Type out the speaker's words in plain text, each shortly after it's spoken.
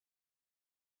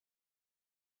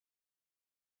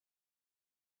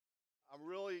I'm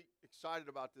really excited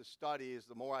about this study. As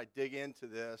the more I dig into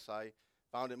this, I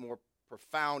found it more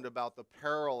profound about the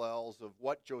parallels of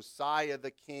what Josiah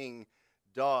the king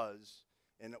does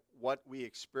and what we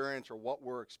experience or what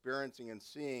we're experiencing and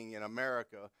seeing in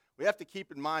America. We have to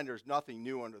keep in mind there's nothing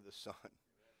new under the sun.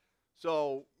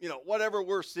 So, whatever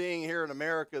we're seeing here in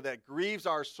America that grieves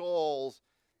our souls,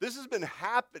 this has been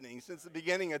happening since the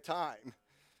beginning of time.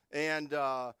 And,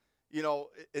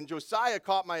 and Josiah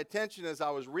caught my attention as I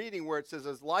was reading where it says,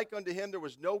 as like unto him there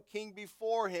was no king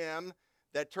before him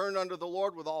that turned unto the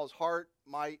Lord with all his heart,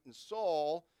 might, and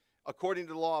soul, according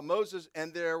to the law of Moses,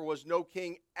 and there was no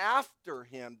king after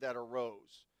him that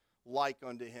arose like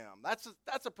unto him.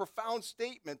 That's a profound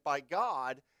statement by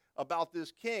God about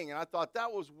this king, and I thought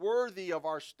that was worthy of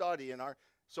our study.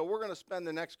 So we're going to spend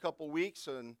the next couple weeks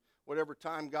and whatever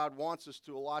time God wants us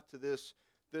to allot to this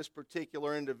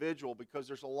particular individual, because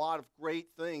there's a lot of great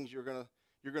things you're going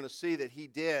to see that he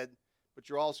did, but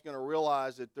you're also going to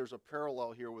realize that there's a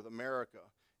parallel here with America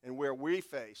and where we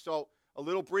face. So a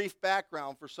little brief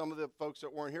background for some of the folks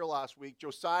that weren't here last week.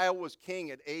 Josiah was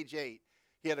king at age 8.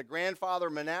 He had a grandfather,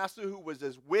 Manasseh, who was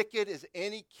as wicked as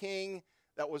any king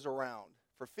that was around.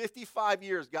 For 55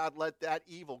 years, God let that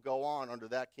evil go on under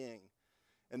that king.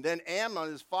 And then Amnon,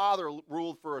 his father,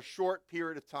 ruled for a short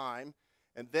period of time.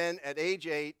 And then at age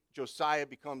 8, Josiah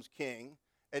becomes king.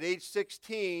 At age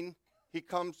 16, he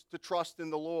comes to trust in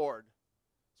the Lord.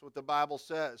 That's what the Bible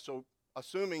says. So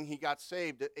assuming he got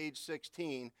saved at age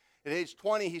 16, at age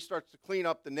 20, he starts to clean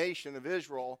up the nation of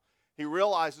Israel. He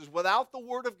realizes without the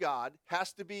word of God,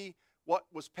 has to be what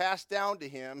was passed down to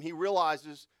him. He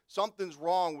realizes something's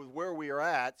wrong with where we are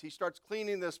at. He starts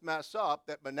cleaning this mess up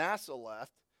that Manasseh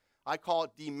left. I call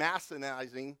it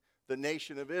demasonizing the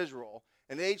nation of Israel.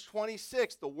 And at age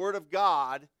 26, the word of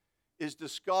God is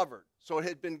discovered. So it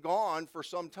had been gone for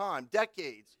some time,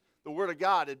 decades. The word of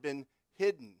God had been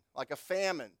hidden like a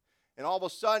famine. And all of a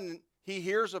sudden, he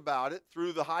hears about it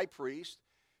through the high priest.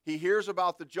 He hears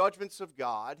about the judgments of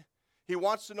God. He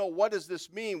wants to know, what does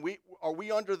this mean? Are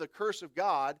we under the curse of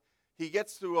God? He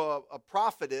gets to a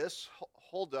prophetess,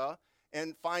 Huldah,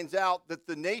 and finds out that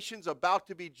the nation's about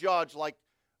to be judged like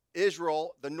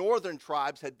Israel, the northern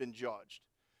tribes, had been judged.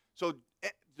 So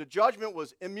the judgment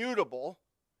was immutable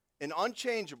and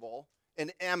unchangeable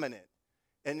and imminent.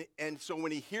 And so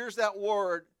when he hears that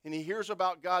word and he hears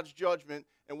about God's judgment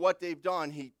and what they've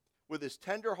done, he, with his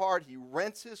tender heart, he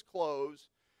rents his clothes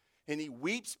and he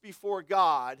weeps before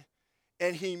God,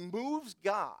 and he moves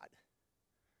God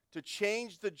to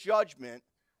change the judgment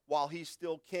while he's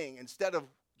still king. Instead of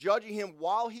judging him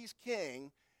while he's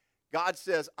king, God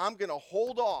says, I'm going to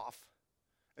hold off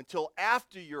until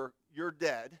after you're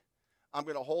dead. I'm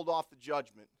going to hold off the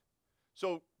judgment.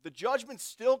 So the judgment's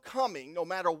still coming no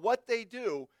matter what they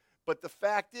do, but the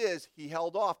fact is he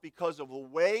held off because of the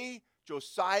way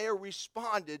Josiah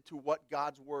responded to what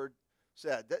God's word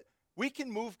said. That we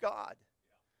can move God.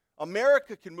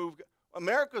 America can move.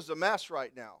 America's a mess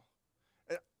right now.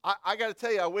 And I got to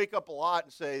tell you, I wake up a lot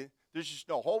and say, there's just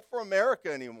no hope for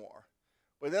America anymore.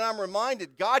 But then I'm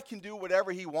reminded God can do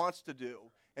whatever he wants to do.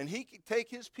 And he can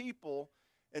take his people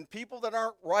and people that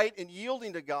aren't right and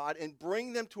yielding to God and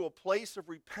bring them to a place of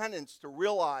repentance to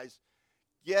realize,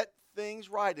 get things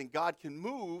right, and God can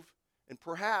move. And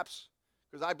perhaps,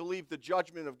 because I believe the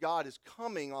judgment of God is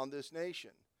coming on this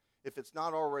nation, if it's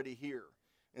not already here.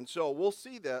 And so we'll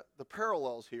see the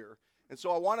parallels here. And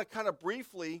so I want to kind of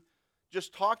briefly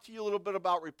just talk to you a little bit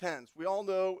about repentance. We all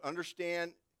know,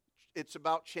 understand, it's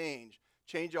about change.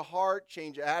 Change of heart,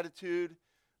 change of attitude.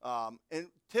 And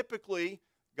typically,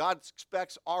 God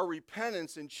expects our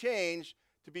repentance and change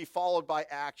to be followed by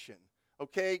action.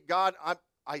 Okay, God,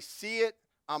 I see it.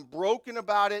 I'm broken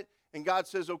about it. And God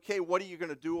says, okay, what are you going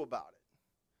to do about it?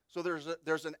 So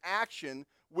there's an action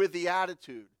with the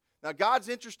attitude. Now, God's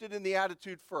interested in the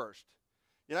attitude first.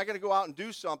 You're not going to go out and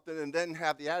do something and then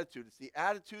have the attitude. It's the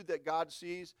attitude that God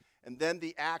sees and then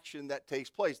the action that takes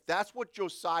place. That's what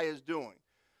Josiah is doing.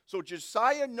 So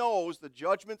Josiah knows the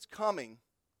judgment's coming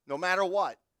no matter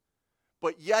what.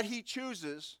 But yet he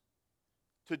chooses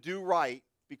to do right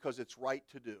because it's right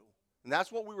to do. And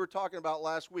that's what we were talking about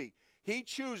last week. He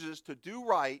chooses to do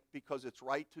right because it's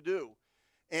right to do.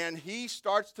 And he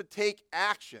starts to take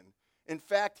action. In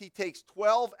fact, he takes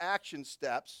 12 action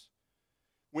steps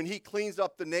when he cleans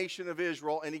up the nation of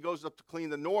Israel, and he goes up to clean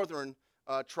the northern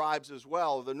tribes as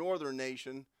well, the northern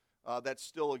nation that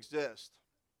still exists.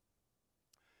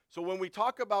 So when we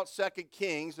talk about 2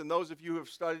 Kings, and those of you who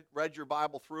have read your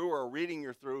Bible through or are reading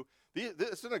your through,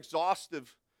 this is an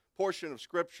exhaustive portion of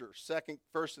Scripture.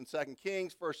 1st and 2nd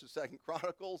Kings, 1st and 2nd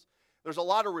Chronicles. There's a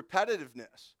lot of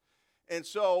repetitiveness. And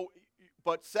so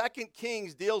But 2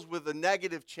 Kings deals with a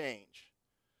negative change.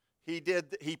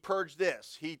 He purged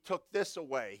this. He took this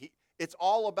away. It's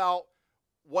all about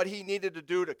what he needed to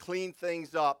do to clean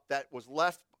things up that was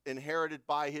left inherited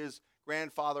by his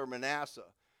grandfather Manasseh.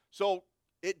 So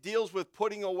it deals with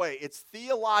putting away. It's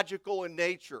theological in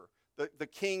nature.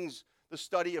 The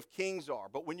study of kings are.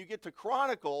 But when you get to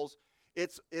Chronicles,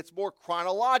 it's more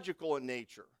chronological in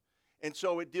nature. And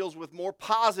so it deals with more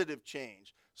positive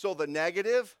change. So the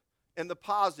negative and the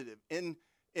positive. In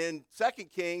 2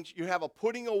 Kings, you have a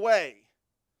putting away,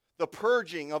 the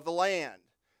purging of the land,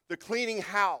 the cleaning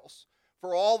house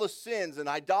for all the sins and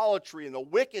idolatry and the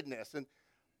wickedness. And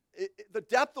the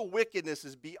depth of wickedness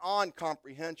is beyond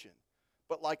comprehension.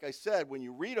 But like I said, when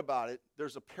you read about it,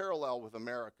 there's a parallel with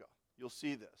America. You'll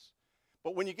see this.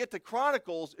 But when you get to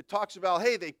Chronicles, it talks about,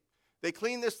 hey, they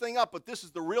cleaned this thing up, but this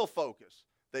is the real focus.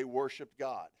 They worshiped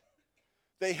God.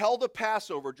 They held a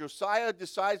Passover. Josiah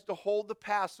decides to hold the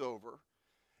Passover,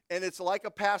 and it's like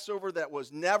a Passover that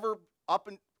was never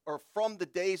from the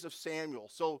days of Samuel.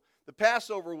 So the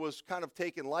Passover was kind of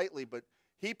taken lightly, but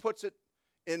he puts it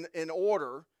in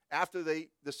order after they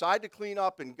decide to clean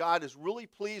up, and God is really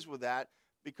pleased with that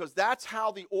because that's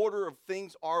how the order of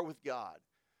things are with God.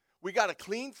 We got to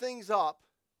clean things up,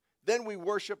 then we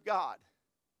worship God.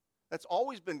 That's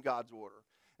always been God's order.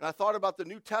 And I thought about the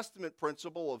New Testament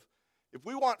principle of if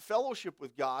we want fellowship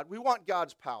with God, we want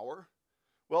God's power,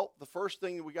 well, the first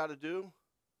thing that we got to do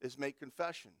is make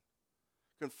confession.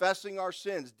 Confessing our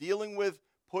sins, dealing with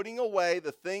putting away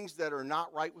the things that are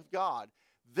not right with God.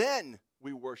 Then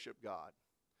we worship God.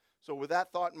 So with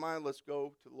that thought in mind, let's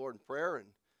go to the Lord in prayer, and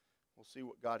we'll see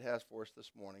what God has for us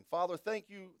this morning. Father, thank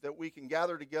you that we can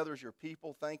gather together as your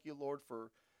people. Thank you, Lord,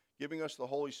 for giving us the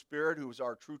Holy Spirit, who is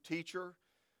our true teacher.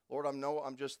 Lord,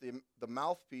 I'm just the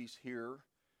mouthpiece here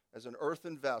as an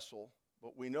earthen vessel,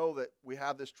 but we know that we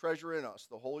have this treasure in us,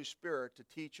 the Holy Spirit, to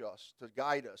teach us, to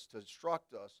guide us, to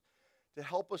instruct us, to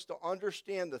help us to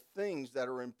understand the things that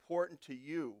are important to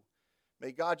you.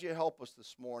 May God, you help us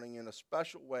this morning in a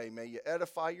special way. May you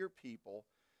edify your people,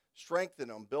 strengthen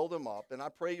them, build them up. And I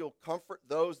pray you'll comfort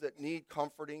those that need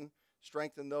comforting,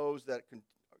 strengthen those that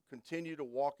continue to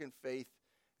walk in faith.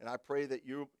 And I pray that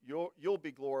you'll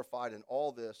be glorified in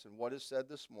all this and what is said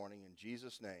this morning. In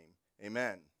Jesus' name,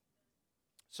 amen.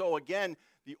 So again,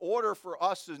 the order for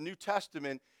us as New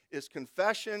Testament is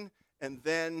confession and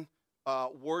then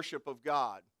worship of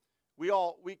God. We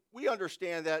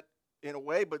understand that in a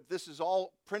way, but this is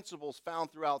all principles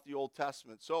found throughout the Old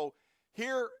Testament. So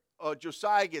here,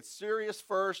 Josiah gets serious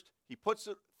first. He puts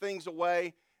things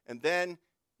away, and then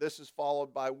this is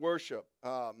followed by worship.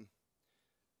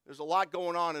 There's a lot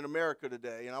going on in America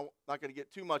today, and I'm not going to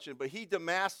get too much in, but he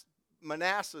Manassehizes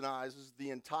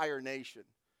the entire nation.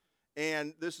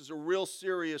 And this is a real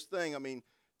serious thing. I mean,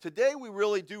 today we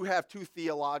really do have two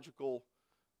theological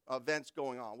events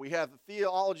going on. We have the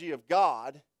theology of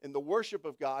God and the worship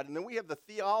of God, and then we have the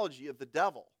theology of the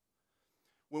devil.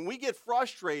 When we get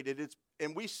frustrated,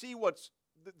 and we see what's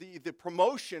the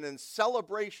promotion and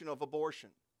celebration of abortion,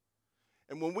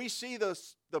 and when we see the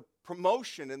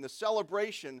promotion and the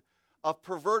celebration of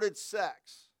perverted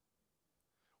sex,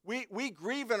 we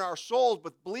grieve in our souls,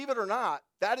 but believe it or not,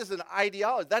 that is an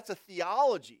ideology. That's a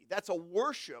theology. That's a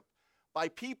worship by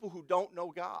people who don't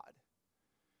know God.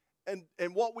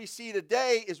 And what we see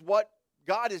today is what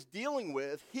God is dealing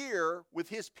with here with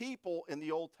his people in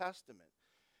the Old Testament.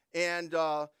 And,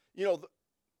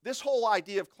 this whole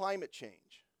idea of climate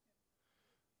change.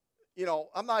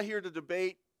 I'm not here to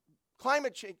debate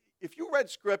climate change. If you read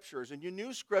scriptures and you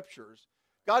knew scriptures,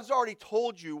 God's already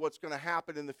told you what's going to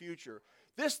happen in the future.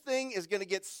 This thing is going to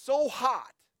get so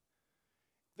hot.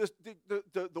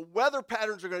 The weather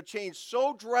patterns are going to change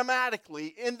so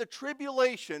dramatically in the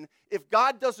tribulation. If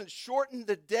God doesn't shorten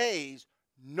the days,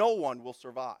 no one will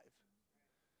survive.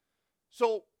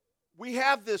 So we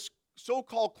have this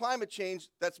so-called climate change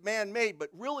that's man-made, but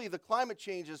really the climate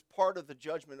change is part of the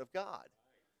judgment of God.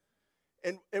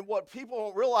 And what people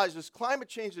don't realize is climate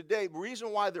change today, the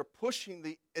reason why they're pushing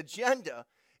the agenda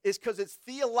is because it's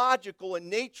theological in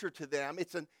nature to them.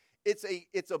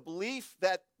 It's a belief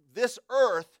that this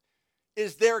earth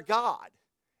is their God,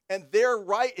 and their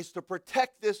right is to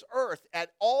protect this earth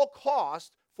at all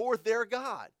costs for their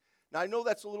God. Now, I know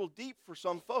that's a little deep for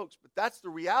some folks, but that's the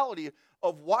reality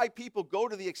of why people go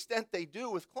to the extent they do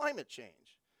with climate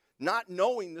change, not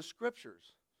knowing the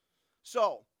scriptures.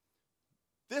 So,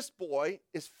 this boy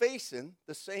is facing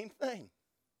the same thing,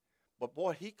 but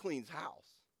boy, he cleans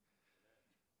house.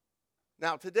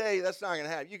 Now, today, that's not going to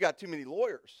happen. You got too many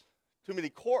lawyers, too many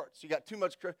courts. You got too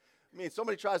much.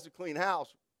 Somebody tries to clean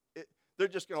house. they're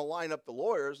just going to line up the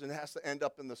lawyers and it has to end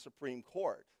up in the Supreme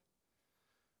Court.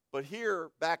 But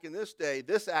here, back in this day,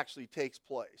 this actually takes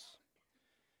place.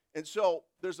 And so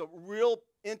there's a real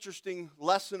interesting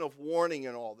lesson of warning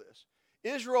in all this.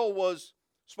 Israel was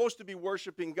supposed to be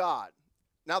worshiping God.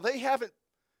 Now, they haven't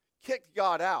kicked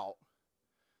God out.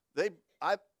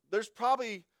 There's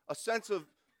probably a sense of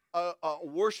a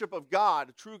worship of God,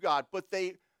 a true God, but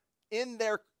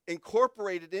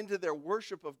incorporated into their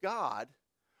worship of God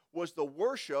was the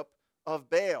worship of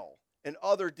Baal and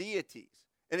other deities.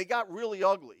 And it got really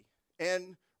ugly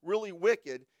and really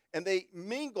wicked, and they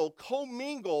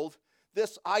commingled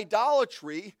this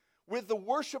idolatry with the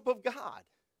worship of God.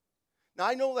 Now,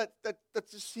 I know that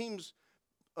just seems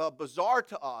bizarre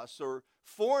to us or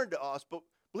foreign to us, but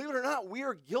believe it or not, we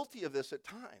are guilty of this at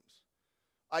times.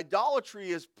 Idolatry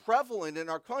is prevalent in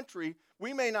our country.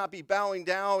 We may not be bowing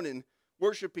down and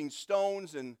worshiping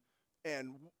stones and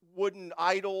wooden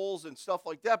idols and stuff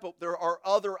like that, but there are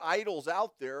other idols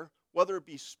out there, whether it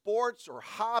be sports or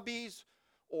hobbies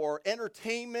or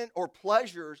entertainment or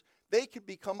pleasures, they can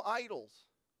become idols.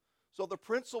 So the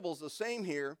principle is the same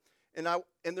here, and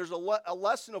there's a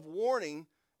lesson of warning,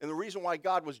 and the reason why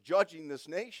God was judging this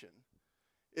nation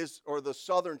or the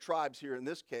southern tribes here in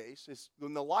this case, is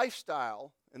when the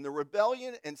lifestyle and the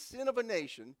rebellion and sin of a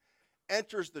nation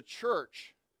enters the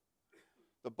church,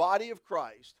 the body of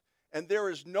Christ, and there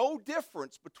is no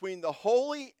difference between the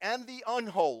holy and the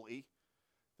unholy,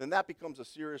 then that becomes a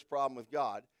serious problem with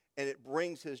God, and it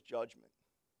brings his judgment.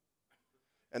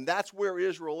 And that's where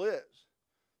Israel is.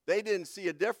 They didn't see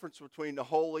a difference between the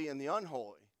holy and the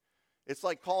unholy. It's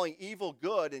like calling evil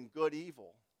good and good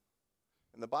evil.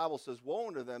 And the Bible says, woe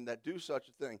unto them that do such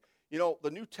a thing. You know,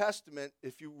 the New Testament,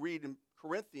 if you read in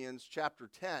Corinthians chapter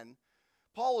 10,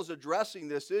 Paul is addressing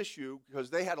this issue because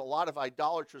they had a lot of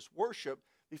idolatrous worship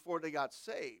before they got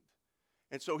saved.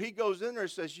 And so he goes in there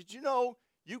and says, did you know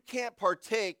you can't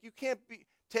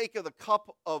take of the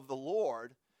cup of the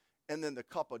Lord and then the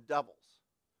cup of devils.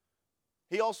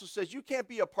 He also says you can't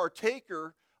be a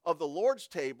partaker of the Lord's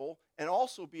table and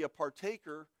also be a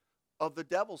partaker of the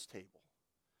devil's table.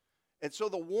 And so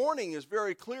the warning is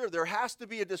very clear. There has to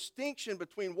be a distinction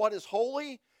between what is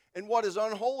holy and what is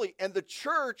unholy. And the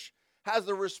church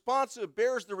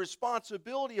bears the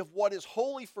responsibility of what is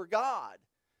holy for God.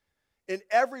 In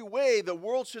every way, the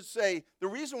world should say the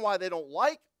reason why they don't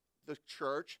like the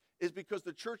church is because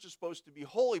the church is supposed to be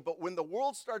holy. But when the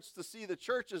world starts to see the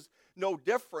church as no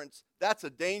difference, that's a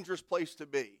dangerous place to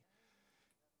be.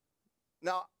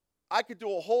 Now, I could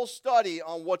do a whole study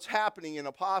on what's happening in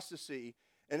apostasy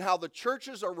and how the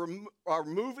churches are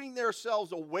moving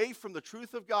themselves away from the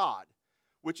truth of God,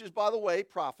 which is, by the way,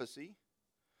 prophecy.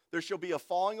 There shall be a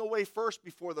falling away first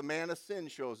before the man of sin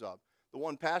shows up. The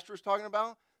one pastor is talking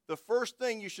about, the first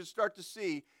thing you should start to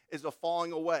see is a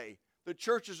falling away. The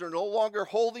churches are no longer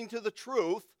holding to the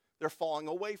truth. They're falling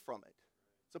away from it.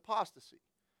 It's apostasy.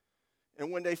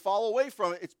 And when they fall away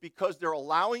from it, it's because they're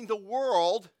allowing the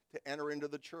world to enter into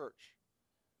the church.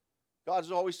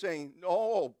 God's always saying,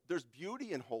 no, there's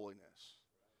beauty in holiness.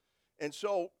 And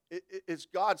so it's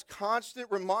God's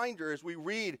constant reminder as we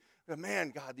read,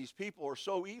 man, God, these people are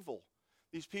so evil.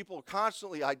 These people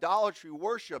constantly idolatry,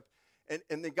 worship, and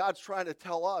then God's trying to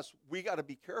tell us we got to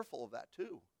be careful of that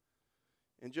too.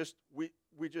 And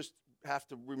we just have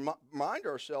to remind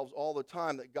ourselves all the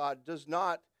time that God does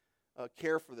not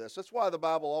care for this. That's why the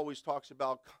Bible always talks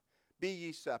about be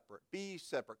ye separate, be ye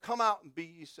separate. Come out and be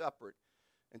ye separate,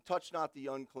 and touch not the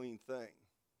unclean thing.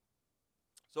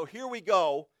 So here we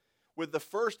go with the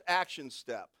first action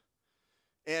step.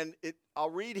 And I'll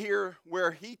read here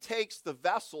where he takes the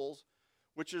vessels,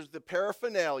 which is the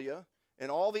paraphernalia, and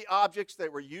all the objects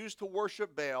that were used to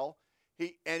worship Baal.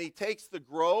 He takes the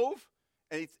grove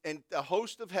and the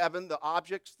host of heaven, the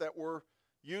objects that were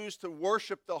used to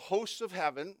worship the hosts of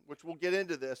heaven, which we'll get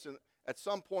into this at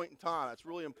some point in time. That's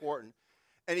really important.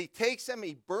 And he takes them,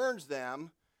 he burns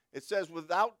them. It says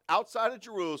outside of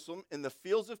Jerusalem in the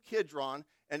fields of Kidron,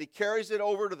 and he carries it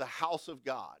over to the house of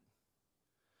God.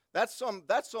 That's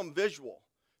some visual.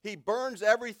 He burns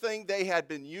everything they had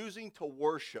been using to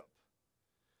worship.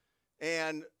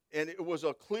 And it was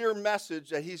a clear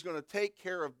message that he's going to take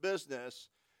care of business,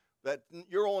 that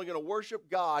you're only going to worship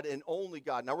God and only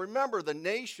God. Now remember,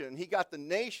 he got the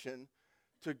nation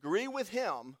to agree with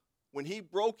him when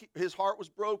his heart was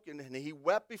broken and he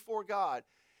wept before God.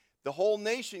 The whole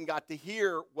nation got to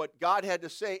hear what God had to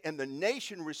say, and the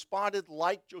nation responded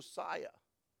like Josiah.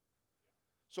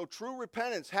 So true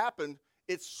repentance happened.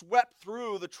 It swept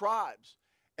through the tribes.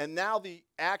 And now the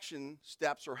action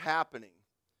steps are happening.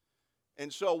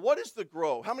 And so what is the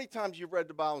grove? How many times you've read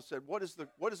the Bible and said, what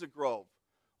is a grove?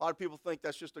 A lot of people think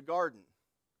that's just a garden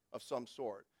of some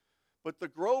sort. But the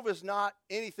grove is not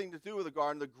anything to do with a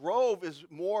garden. The grove is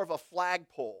more of a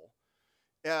flagpole.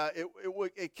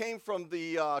 It came from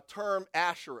the term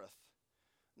Ashereth,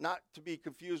 not to be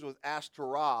confused with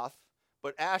Ashtaroth,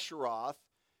 but Asheroth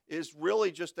is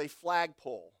really just a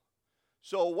flagpole.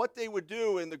 So what they would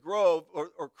do in the grove,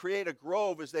 or create a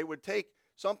grove, is they would take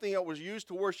something that was used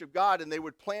to worship God, and they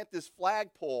would plant this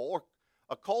flagpole, or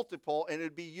a cultic pole, and it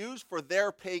would be used for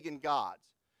their pagan gods.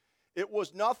 It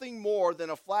was nothing more than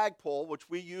a flagpole, which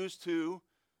we use to,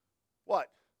 what?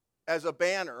 As a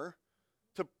banner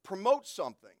to promote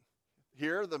something.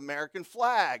 Here, the American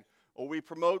flag, or we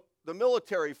promote the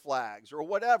military flags, or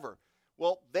whatever.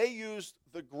 Well, they used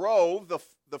the grove, the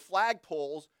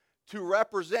flagpoles, to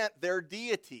represent their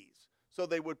deities. So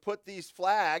they would put these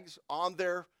flags on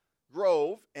their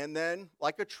grove, and then,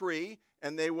 like a tree,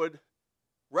 and they would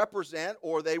represent,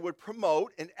 or they would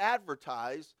promote and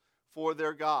advertise for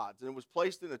their gods. And it was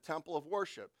placed in a temple of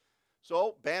worship.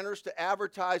 So, banners to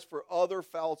advertise for other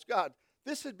false gods.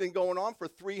 This had been going on for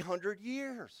 300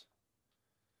 years.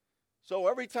 So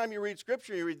every time you read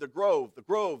Scripture, you read the grove, the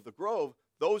grove, the grove.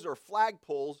 Those are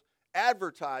flagpoles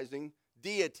advertising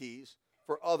deities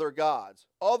for other gods,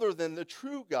 other than the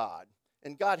true God.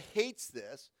 And God hates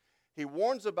this. He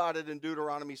warns about it in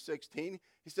Deuteronomy 16.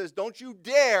 He says, don't you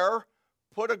dare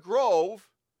put a grove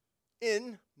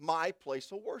in my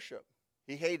place of worship.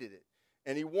 He hated it.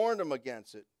 And he warned them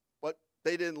against it. But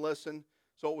they didn't listen.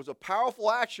 So it was a powerful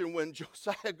action when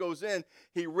Josiah goes in.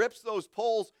 He rips those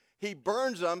poles, he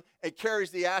burns them, and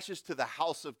carries the ashes to the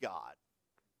house of God.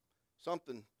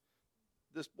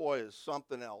 This boy is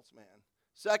something else, man.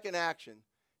 Second action,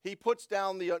 he puts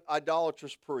down the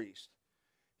idolatrous priest.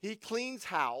 He cleans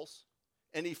house,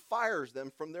 and he fires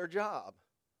them from their job.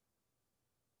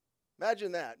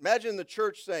 Imagine that. Imagine the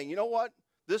church saying, you know what?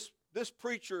 This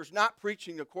preacher is not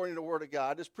preaching according to the Word of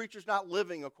God. This preacher's not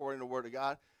living according to the Word of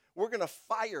God. We're going to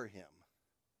fire him.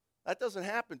 That doesn't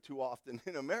happen too often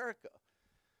in America.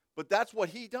 But that's what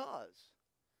he does.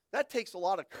 That takes a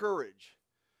lot of courage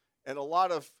and a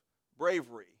lot of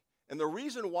bravery. And the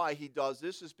reason why he does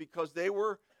this is because they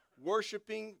were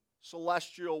worshiping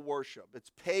celestial worship.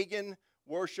 It's pagan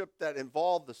worship that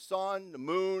involved the sun, the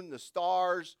moon, the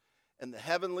stars, and the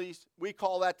heavenlies. We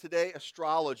call that today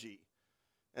astrology.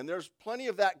 And there's plenty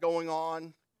of that going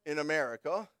on in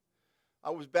America. I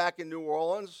was back in New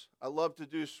Orleans. I love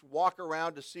to walk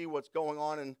around to see what's going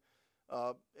on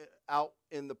out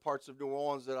in the parts of New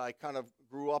Orleans that I kind of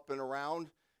grew up and around.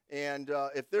 And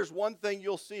if there's one thing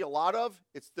you'll see a lot of,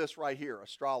 it's this right here,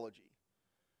 astrology.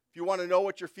 If you want to know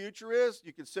what your future is,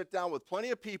 you can sit down with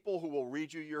plenty of people who will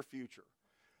read you your future.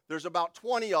 There's about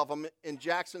 20 of them in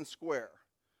Jackson Square.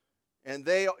 And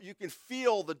you can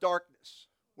feel the darkness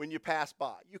when you pass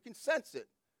by. You can sense it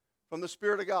from the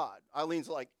Spirit of God. Eileen's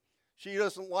like, she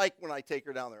doesn't like when I take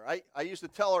her down there. I used to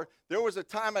tell her there was a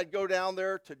time I'd go down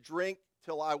there to drink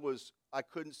till I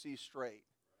couldn't see straight.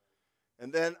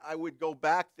 And then I would go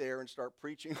back there and start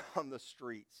preaching on the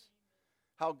streets.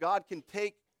 How God can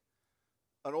take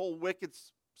an old wicked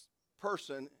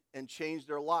person and change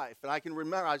their life. And I can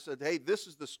remember, I said, hey, this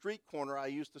is the street corner I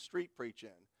used to street preach in.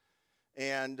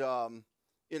 And,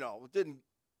 it didn't,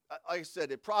 like I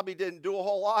said, it probably didn't do a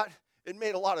whole lot. It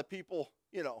made a lot of people,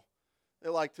 they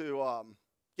like to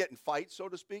get in fights, so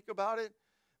to speak, about it.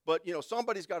 But,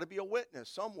 somebody's got to be a witness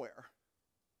somewhere.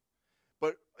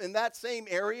 But in that same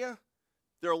area,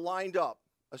 they're lined up,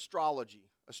 astrologists.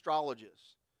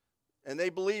 And they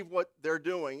believe what they're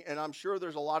doing, and I'm sure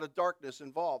there's a lot of darkness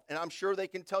involved. And I'm sure they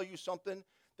can tell you something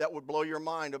that would blow your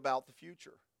mind about the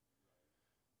future.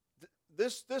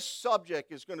 This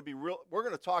subject is going to be real. We're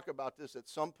going to talk about this at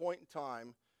some point in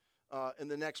time in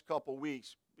the next couple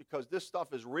weeks, because this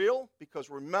stuff is real. Because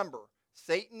remember,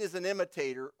 Satan is an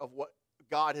imitator of what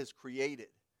God has created.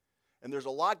 And there's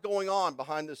a lot going on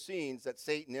behind the scenes that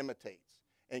Satan imitates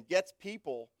and gets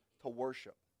people to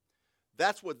worship.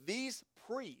 That's what these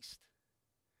priests,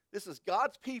 this is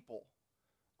God's people,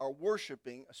 are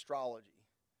worshiping astrology.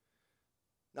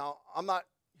 Now, I'm not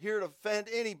here to offend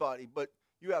anybody, but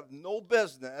you have no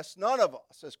business, none of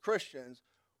us as Christians,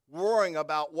 worrying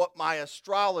about what my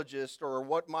astrologist or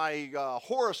what my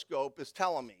horoscope is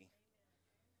telling me.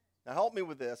 Now, help me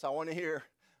with this. I want to hear.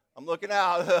 I'm looking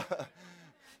out.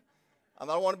 I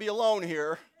don't want to be alone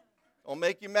here. I'll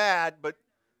make you mad, but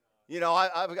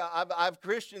I've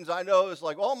Christians I know is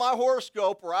like, oh, my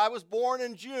horoscope, or I was born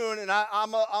in June, and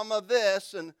I'm a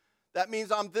this, and that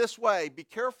means I'm this way. Be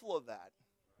careful of that.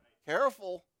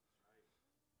 Careful.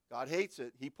 God hates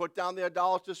it. He put down the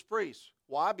idolatrous priests.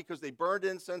 Why? Because they burned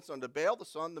incense unto Baal, the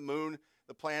sun, the moon,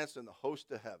 the planets, and the host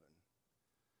of heaven.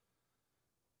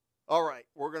 All right,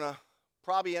 we're going to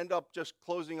probably end up just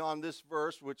closing on this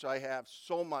verse, which I have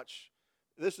so much.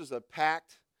 This is a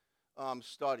packed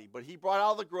study. But he brought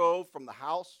out of the grove from the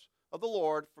house of the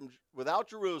Lord, from without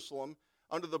Jerusalem,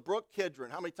 under the brook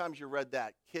Kidron. How many times you read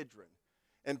that? Kidron.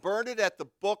 And burned it at the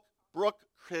brook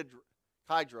Kidron.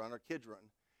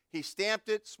 He stamped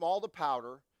it small to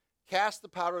powder, cast the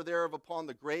powder thereof upon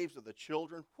the graves of the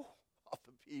children of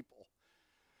the people.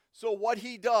 So what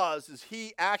he does is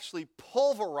he actually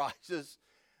pulverizes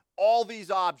all these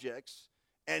objects,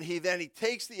 and he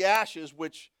takes the ashes,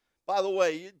 which, by the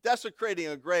way, desecrating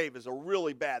a grave is a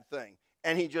really bad thing,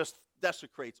 and he just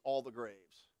desecrates all the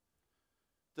graves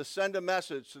to send a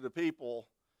message to the people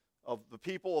of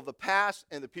the past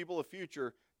and the people of the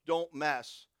future. Don't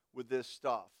mess with this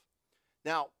stuff.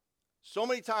 Now, so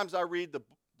many times I read the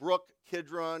brook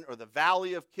Kidron or the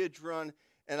valley of Kidron,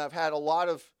 and I've had a lot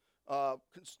of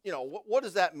what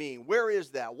does that mean? Where is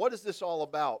that? What is this all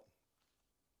about?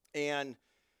 And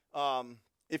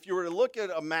if you were to look at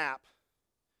a map,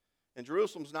 and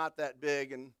Jerusalem's not that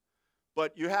big,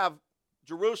 but you have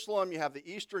Jerusalem, you have the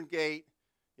Eastern Gate,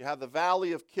 you have the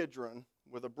valley of Kidron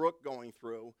with a brook going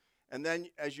through, and then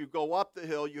as you go up the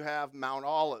hill, you have Mount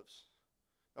Olives.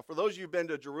 Now, for those of you who've been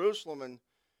to Jerusalem, and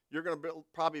you're going to be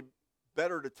probably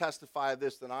better to testify of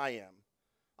this than I am.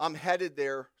 I'm headed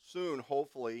there soon,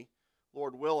 hopefully,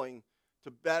 Lord willing,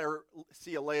 to better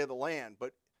see a lay of the land.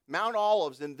 But Mount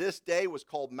Olives in this day was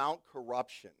called Mount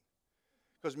Corruption.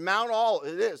 Because Mount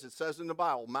Olives, it says in the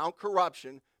Bible, Mount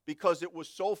Corruption, because it was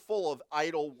so full of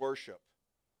idol worship.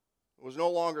 It was no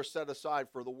longer set aside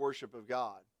for the worship of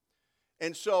God.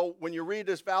 And so when you read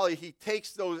this valley, he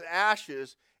takes those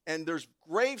ashes, and there's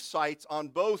grave sites on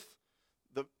both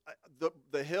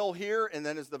the hill here, and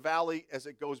then as the valley as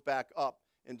it goes back up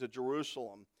into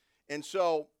Jerusalem. And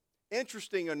so,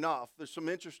 interesting enough, there's some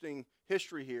interesting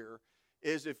history here,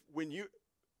 is when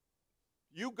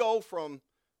you go from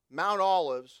Mount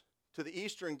Olives to the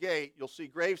Eastern Gate, you'll see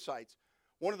grave sites.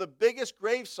 One of the biggest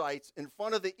grave sites in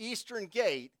front of the Eastern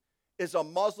Gate is a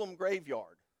Muslim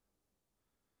graveyard.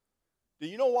 Do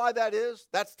you know why that is?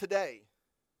 That's today.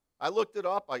 I looked it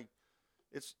up. I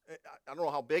don't know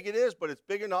how big it is, but it's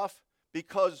big enough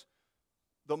because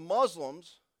the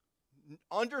Muslims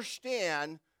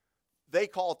understand, they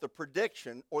call it the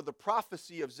prediction or the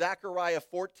prophecy of Zechariah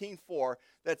 14:4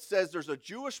 that says there's a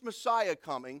Jewish Messiah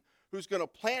coming who's going to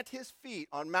plant his feet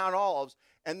on Mount Olives,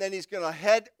 and then he's going to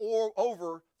head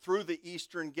over through the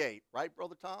Eastern Gate. Right,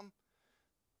 Brother Tom?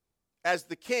 As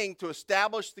the king to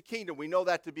establish the kingdom. We know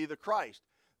that to be the Christ.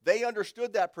 They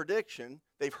understood that prediction.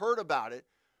 They've heard about it.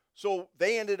 So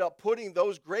they ended up putting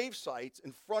those grave sites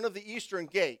in front of the Eastern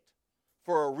Gate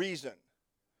for a reason.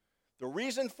 The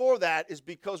reason for that is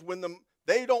because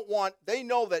they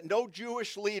know that no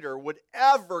Jewish leader would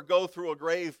ever go through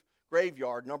a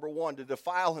graveyard, number one, to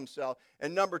defile himself,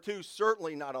 and number two,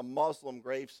 certainly not a Muslim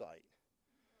gravesite.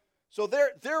 So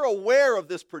they're aware of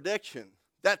this prediction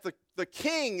that the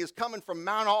king is coming from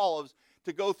Mount Olives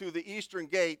to go through the Eastern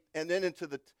Gate and then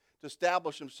to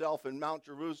establish himself in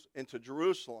into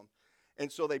Jerusalem.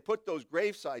 And so they put those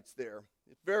grave sites there.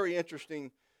 It's very interesting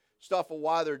stuff of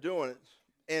why they're doing it.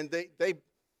 And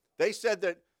they said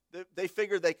that they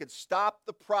figured they could stop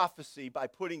the prophecy by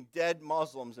putting dead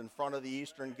Muslims in front of the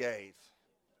Eastern Gate.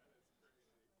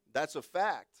 That's a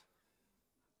fact.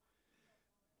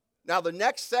 Now, the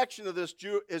next section of this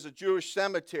is a Jewish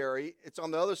cemetery. It's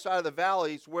on the other side of the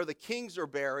valleys where the kings are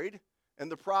buried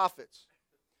and the prophets.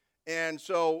 And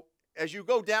so as you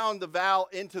go down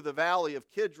into the valley of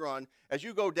Kidron, as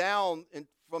you go down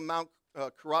from Mount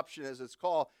Corruption, as it's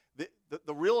called,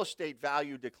 the real estate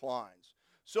value declines.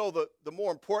 So the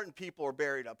more important people are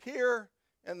buried up here,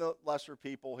 and the lesser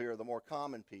people here, the more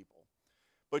common people.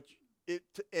 But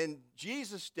in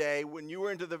Jesus' day, when you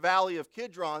were into the valley of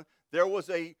Kidron, there was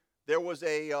a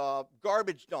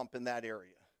garbage dump in that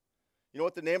area. You know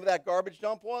what the name of that garbage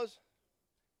dump was?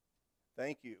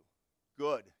 Thank you.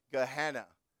 Good. Gehenna.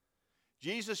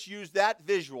 Jesus used that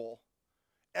visual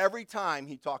every time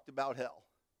he talked about hell.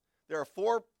 There are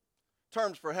 4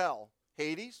 terms for hell: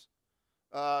 Hades,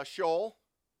 Sheol,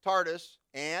 Tartarus,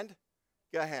 and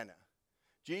Gehenna.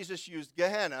 Jesus used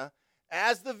Gehenna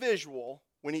as the visual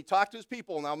when he talked to his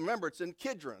people. Now remember, it's in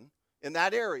Kidron, in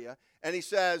that area, and he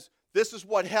says, this is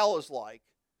what hell is like.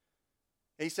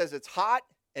 And he says it's hot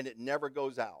and it never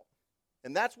goes out.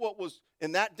 And that's what was,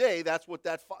 in that day, that's what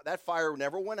that fire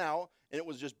never went out, and it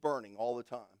was just burning all the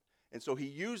time. And so he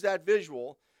used that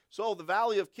visual. So the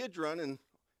Valley of Kidron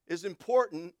is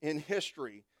important in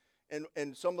history,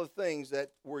 and some of the things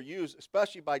that were used,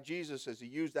 especially by Jesus, as he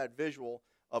used that visual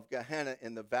of Gehenna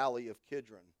in the Valley of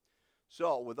Kidron.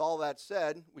 So, with all that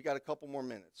said, we got a couple more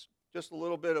minutes. Just a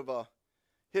little bit of a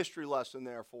history lesson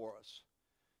there for us.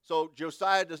 So,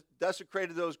 Josiah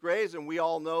desecrated those graves, and we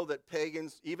all know that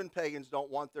pagans, even pagans,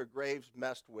 don't want their graves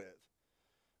messed with.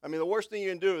 I mean, the worst thing you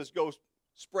can do is go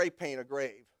spray paint a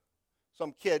grave.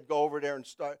 Some kid go over there and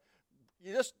start.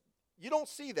 You don't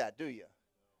see that, do you?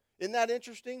 Isn't that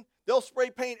interesting? They'll spray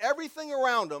paint everything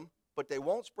around them, but they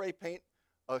won't spray paint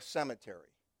a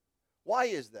cemetery. Why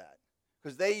is that?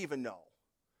 Because they even know.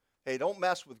 Hey, don't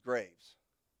mess with graves.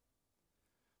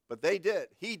 But they did.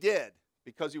 He did,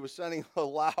 because he was sending a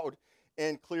loud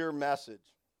and clear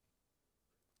message.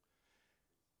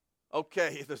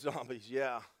 Okay, the zombies,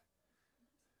 yeah.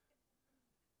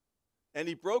 And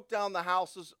he broke down the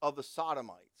houses of the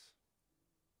Sodomites.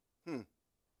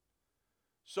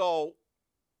 So,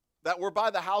 that were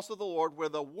by the house of the Lord, where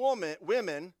the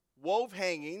women wove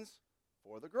hangings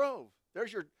for the grove.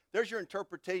 There's your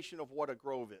interpretation of what a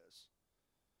grove is.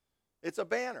 It's a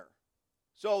banner.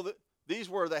 So these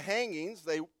were the hangings.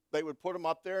 They would put them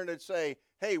up there and they'd say,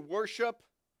 hey, worship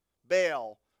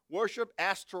Baal, worship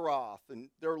Ashtaroth. And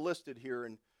they're listed here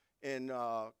in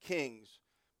Kings.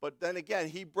 But then again,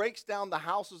 he breaks down the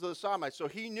houses of the Sodomites. So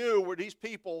he knew where these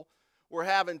people were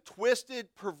having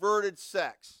twisted, perverted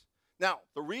sex. Now,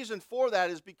 the reason for that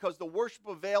is because the worship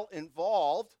of Baal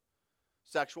involved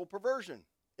sexual perversion.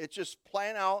 It's just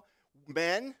plain out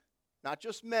men, not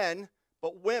just men,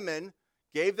 but women,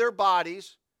 gave their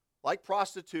bodies, like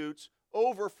prostitutes,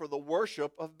 over for the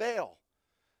worship of Baal.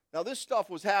 Now, this stuff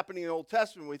was happening in the Old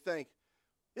Testament. We think,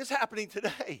 it's happening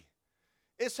today.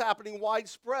 It's happening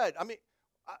widespread. I mean,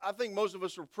 I think most of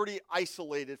us are pretty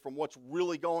isolated from what's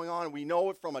really going on. We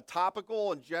know it from a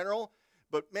topical and general,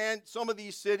 but man, some of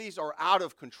these cities are out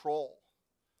of control.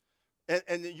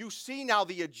 And you see now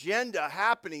the agenda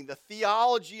happening, the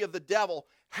theology of the devil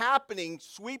happening,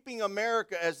 sweeping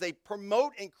America as they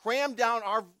promote and cram down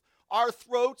our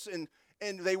throats, and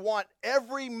they want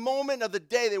every moment of the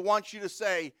day, they want you to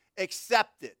say,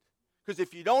 accept it. Because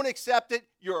if you don't accept it,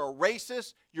 you're a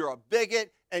racist, you're a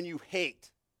bigot, and you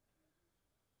hate.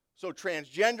 So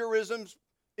transgenderism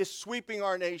is sweeping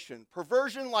our nation.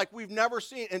 Perversion like we've never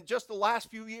seen in just the last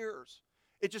few years.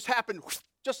 It just happened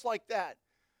just like that.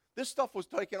 This stuff was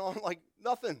taken on like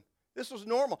nothing. This was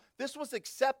normal. This was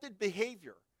accepted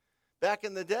behavior back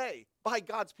in the day by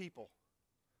God's people.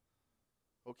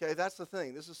 Okay, that's the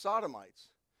thing. This is sodomites.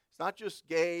 It's not just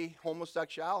gay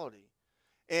homosexuality.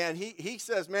 And he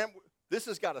says, man, this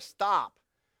has got to stop.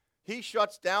 He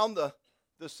shuts down the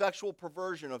sexual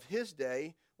perversion of his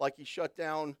day like he shut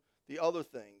down the other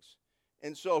things.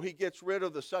 And so he gets rid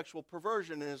of the sexual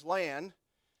perversion in his land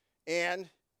and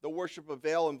the worship of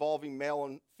Baal involving male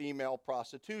and female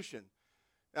prostitution.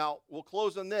 Now, we'll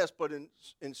close on this, but in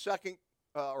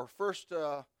First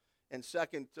and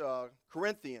Second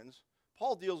Corinthians,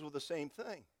 Paul deals with the same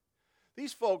thing.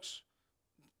 These folks,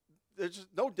 they're just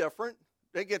no different.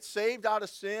 They get saved out of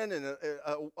sin and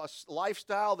a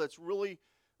lifestyle that's really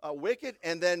wicked,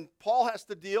 and then Paul has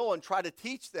to deal and try to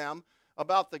teach them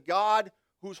about the God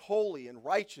who's holy and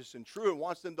righteous and true and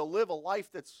wants them to live a life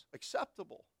that's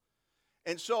acceptable.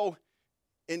 And so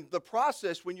in the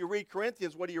process, when you read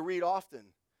Corinthians, what do you read often?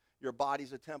 Your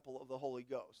body's a temple of the Holy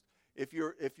Ghost. If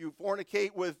you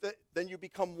fornicate with it, then you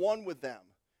become one with them,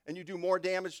 and you do more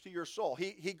damage to your soul.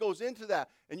 He goes into that,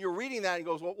 and you're reading that and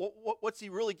goes, well, what's he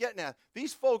really getting at?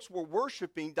 These folks were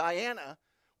worshiping Diana,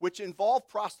 which involved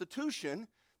prostitution,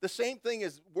 the same thing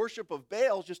as worship of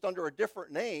Baal, just under a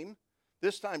different name,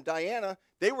 this time Diana.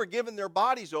 They were giving their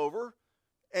bodies over,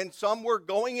 and some were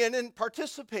going in and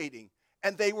participating,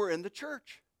 and they were in the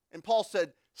church. And Paul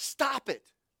said, stop it.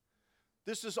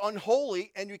 This is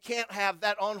unholy, and you can't have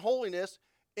that unholiness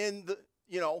in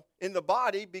the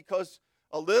body, because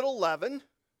a little leaven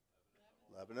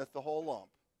leaveneth the whole lump.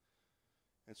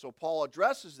 And so Paul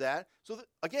addresses that. So that,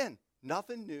 again,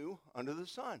 nothing new under the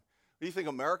sun. Do you think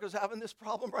America's having this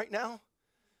problem right now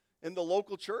in the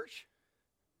local church?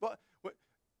 But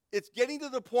it's getting to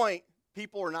the point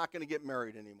people are not going to get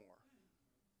married anymore.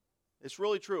 It's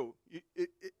really true.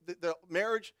 The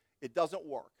marriage, it doesn't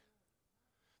work.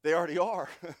 They already are.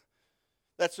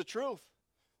 That's the truth.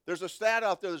 There's a stat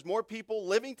out there. There's more people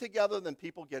living together than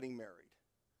people getting married.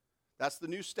 That's the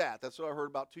new stat. That's what I heard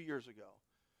about 2 years ago.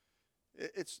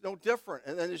 It's no different.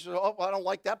 And then you say, oh, I don't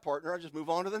like that partner. I just move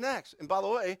on to the next. And by the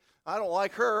way, I don't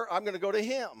like her. I'm going to go to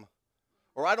him.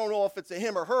 Or I don't know if it's a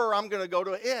him or her. I'm going to go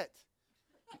to it.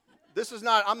 This is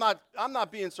not, I'm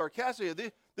not being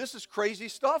sarcastic. This is crazy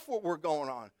stuff what we're going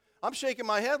on. I'm shaking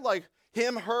my head like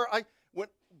him, her.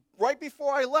 right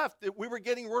before I left, we were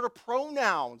getting rid of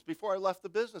pronouns before I left the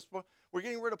business. We're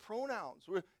getting rid of pronouns.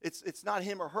 It's not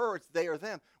him or her, it's they or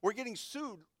them. We're getting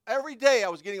sued. Every day I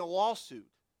was getting a lawsuit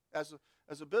as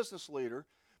a business leader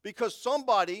because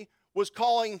somebody was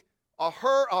calling a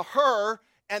her,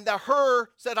 and the her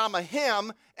said I'm a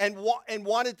him and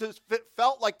wanted to,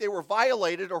 felt like they were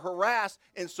violated or harassed,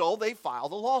 and so they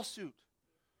filed a lawsuit.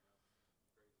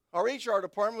 Our HR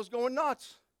department was going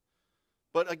nuts.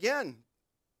 But again,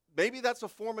 maybe that's a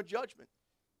form of judgment.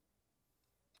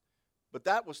 But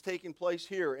that was taking place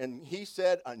here, and he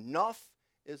said enough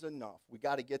is enough. We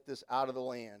got to get this out of the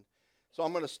land. So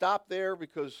I'm going to stop there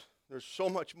because there's so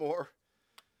much more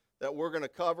that we're going to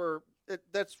cover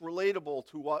that's relatable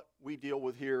to what we deal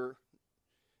with here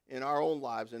in our own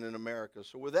lives and in America.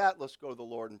 So with that, let's go to the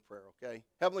Lord in prayer, okay?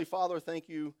 Heavenly Father, thank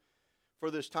you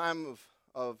for this time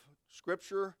of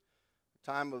Scripture,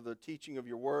 time of the teaching of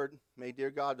your word. May,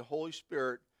 dear God, the Holy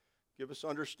Spirit give us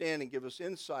understanding, give us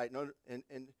insight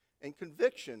and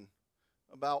conviction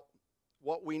about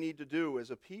what we need to do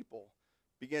as a people,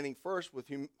 beginning first with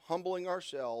humbling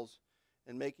ourselves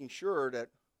and making sure that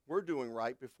we're doing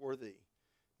right before thee.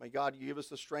 May God, you give us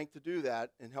the strength to do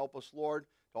that and help us, Lord,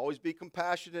 to always be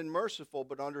compassionate and merciful,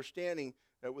 but understanding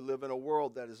that we live in a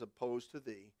world that is opposed to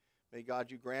thee. May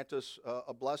God, you grant us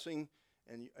a blessing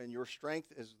and your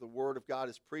strength as the word of God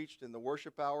is preached in the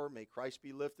worship hour. May Christ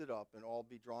be lifted up and all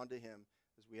be drawn to him.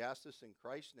 As we ask this in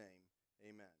Christ's name,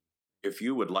 amen. If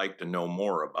you would like to know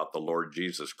more about the Lord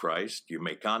Jesus Christ, you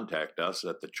may contact us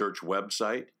at the church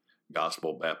website,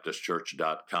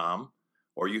 gospelbaptistchurch.com,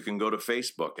 or you can go to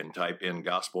Facebook and type in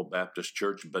Gospel Baptist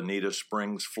Church, Bonita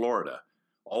Springs, Florida.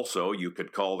 Also, you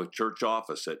could call the church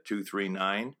office at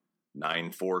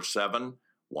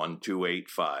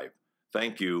 239-947-1285.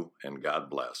 Thank you, and God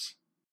bless.